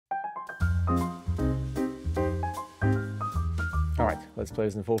let's play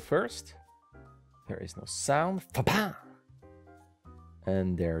this in full first. There is no sound.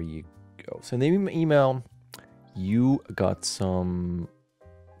 And there you go. So in the email, you got some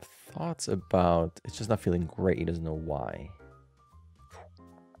thoughts about it's just not feeling great. He doesn't know why.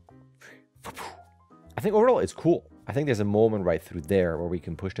 I think overall it's cool. I think there's a moment right through there where we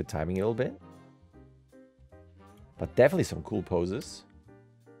can push the timing a little bit. But definitely some cool poses.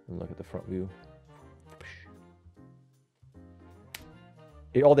 Look at the front view.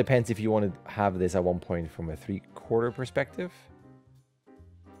 It all depends if you want to have this at one point from a 3/4 perspective.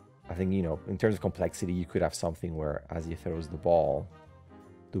 I think, you know, in terms of complexity, you could have something where as he throws the ball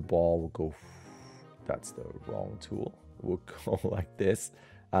will go, that's the wrong tool. It will go like this,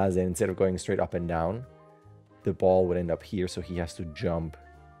 as in, instead of going straight up and down, the ball would end up here, so he has to jump.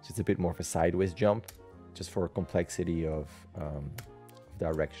 So it's a bit more of a sideways jump, just for complexity of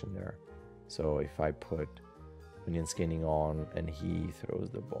direction there. So if I put onion skinning on and he throws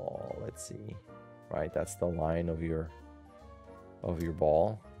the ball, let's see, right? That's the line of your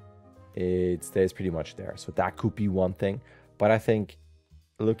ball. It stays pretty much there. So that could be one thing. But I think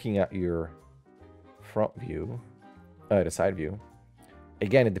looking at your front view, the side view,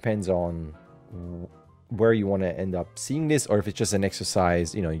 again, it depends on where you want to end up seeing this, or if it's just an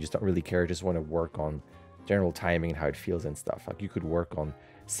exercise, you know, you just don't really care, just want to work on general timing and how it feels and stuff. Like you could work on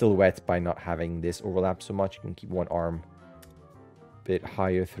silhouette by not having this overlap so much. You can keep one arm a bit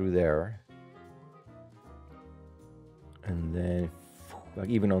higher through there. And then like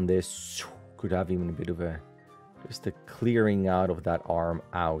even on this, could have even a bit of a, just a clearing out of that arm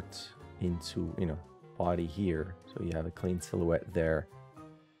out into, you know, body here. So you have a clean silhouette there.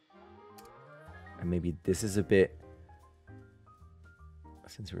 And maybe this is a bit,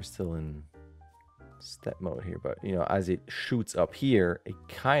 since we're still in step mode here, but you know, as it shoots up here, it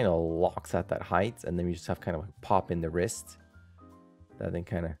kind of locks at that height, and then you just have kind of a pop in the wrist that then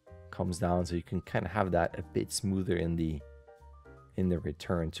kind of comes down, so you can kind of have that a bit smoother in the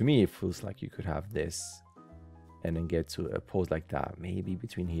return. To me, it feels like you could have this and then get to a pose like that, maybe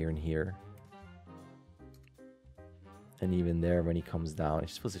between here and here. And even there, when he comes down, it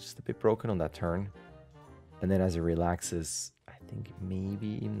just feels just a bit broken on that turn. And then as it relaxes, I think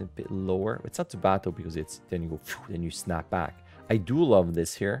maybe even a bit lower. It's not too bad though, because it's then you go, then you snap back. I do love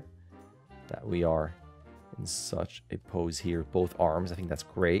this here, that we are in such a pose here, both arms. I think that's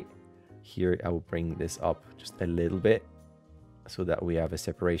great. Here, I will bring this up just a little bit so that we have a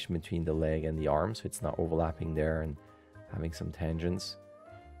separation between the leg and the arm, so it's not overlapping there and having some tangents.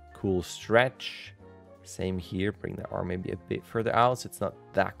 Cool stretch. Same here, bring the arm maybe a bit further out so it's not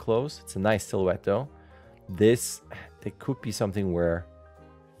that close. It's a nice silhouette though. This, there could be something where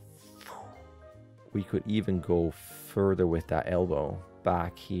we could even go further with that elbow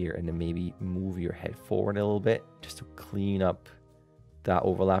back here and then maybe move your head forward a little bit just to clean up that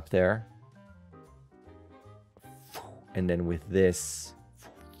overlap there. And then with this,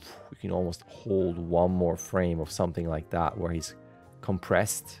 we can almost hold one more frame of something like that where he's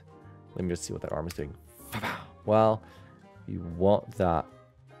compressed. Let me just see what that arm is doing. Well, you want that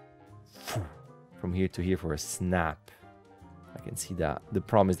from here to here for a snap. I can see that. The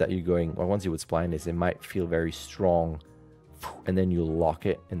problem is that you're going, well, once you would spline this, it might feel very strong, and then you lock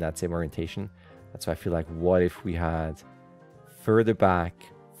it in that same orientation. That's why I feel like, what if we had further back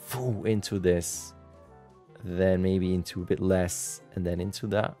into this, then maybe into a bit less, and then into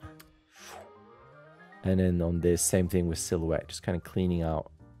that. And then on this, same thing with silhouette, just kind of cleaning out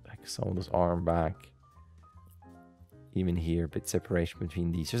like some of those arm back. Even here, a bit separation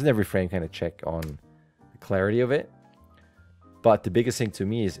between these. Just in every frame, kind of check on the clarity of it. But the biggest thing to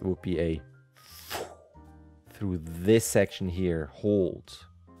me is it would be a through this section here, hold.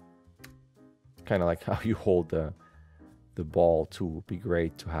 Kind of like how you hold the ball too, would be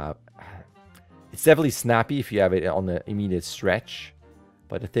great to have. It's definitely snappy if you have it on the immediate stretch.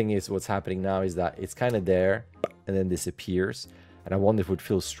 But the thing is, what's happening now is that it's kind of there and then disappears. And I wonder if it would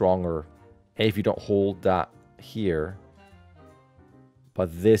feel stronger if you don't hold that here, but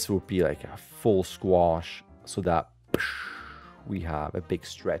this would be like a full squash, so that we have a big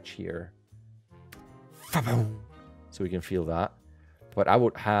stretch here, so we can feel that. But I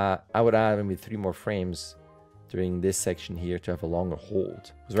would add maybe 3 more frames during this section here to have a longer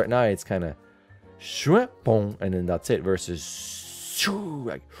hold, because right now it's kind of and then that's it, versus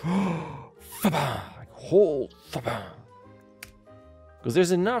like hold, because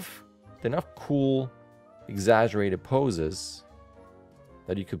there's enough cool exaggerated poses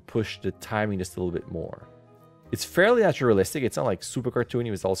that you could push the timing just a little bit more. It's fairly naturalistic. It's not like super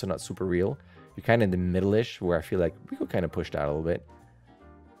cartoony, it's also not super real. You're kind of in the middle-ish, where I feel like we could kind of push that a little bit.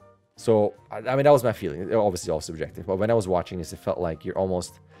 So, I mean, that was my feeling. Obviously, all subjective. But when I was watching this, it felt like you're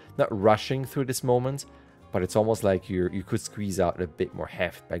almost not rushing through this moment, but it's almost like you could squeeze out a bit more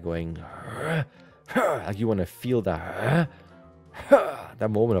heft by going, like you want to feel that,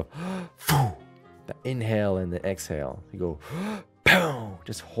 that moment of the inhale and the exhale. You go, boom,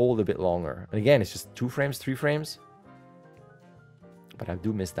 just hold a bit longer. And again, it's just 2 frames, 3 frames. But I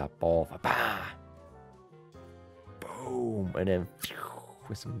do miss that ball. Boom, and then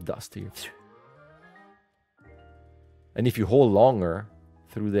with some dust here. And if you hold longer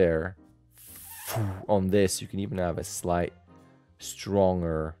through there, on this, you can even have a slight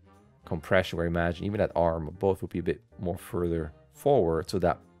stronger compression where imagine even that arm, both would be a bit more further forward. So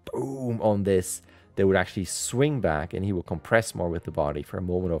that boom on this, they would actually swing back and he will compress more with the body for a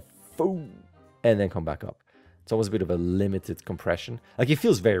moment of boom and then come back up. It's almost a bit of a limited compression. Like it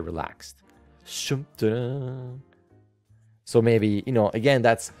feels very relaxed. So maybe, you know, again,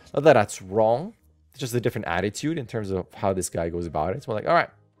 that's not that that's wrong. It's just a different attitude in terms of how this guy goes about it. It's more like, all right,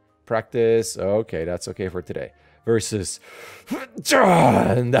 practice. Okay, that's okay for today. Versus,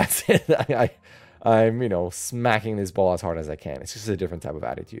 and that's it. I'm, you know, smacking this ball as hard as I can. It's just a different type of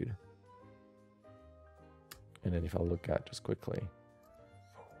attitude. And then if I look at just quickly,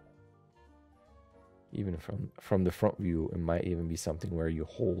 even from the front view, it might even be something where you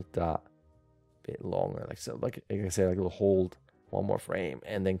hold that bit longer, like so, like I say, like you'll hold 1 more frame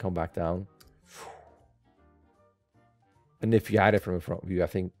and then come back down. And if you had it from the front view, I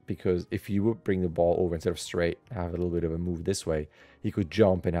think because if you would bring the ball over instead of straight, have a little bit of a move this way, you could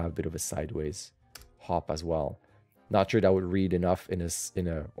jump and have a bit of a sideways hop as well. Not sure that would read enough in a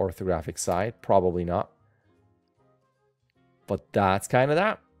orthographic side, probably not. But that's kind of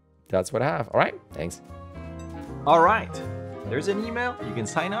that. That's what I have. All right, thanks. All right. There's an email. You can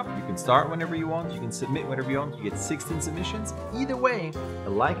sign up. You can start whenever you want. You can submit whenever you want. You get 16 submissions. Either way, a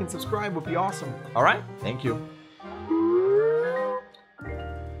like and subscribe would be awesome. All right. Thank you.